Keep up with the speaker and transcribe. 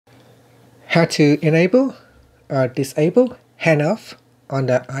How to enable or disable Handoff on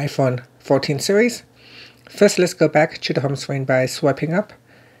the iPhone 14 series. First, let's go back to the home screen by swiping up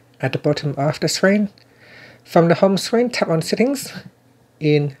at the bottom of the screen. From the home screen, tap on Settings.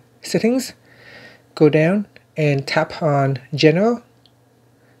 In Settings, go down and tap on General.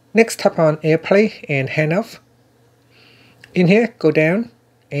 Next, tap on AirPlay and Handoff. In here, go down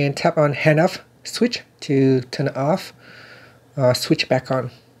and tap on Handoff switch to turn it off or switch back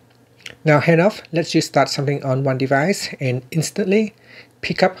on. Now Handoff lets you start something on one device and instantly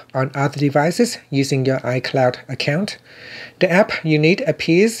pick up on other devices using your iCloud account. The app you need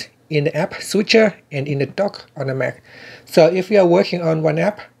appears in the app switcher and in the dock on the Mac. So if you are working on one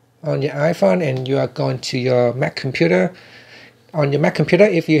app on your iPhone and you are going to your Mac computer, on your Mac computer,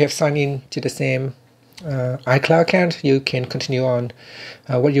 if you have signed in to the same iCloud account, you can continue on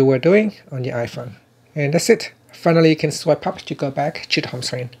what you were doing on your iPhone. And that's it. Finally, you can swipe up to go back to the home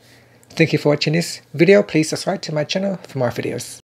screen. Thank you for watching this video. Please subscribe to my channel for more videos.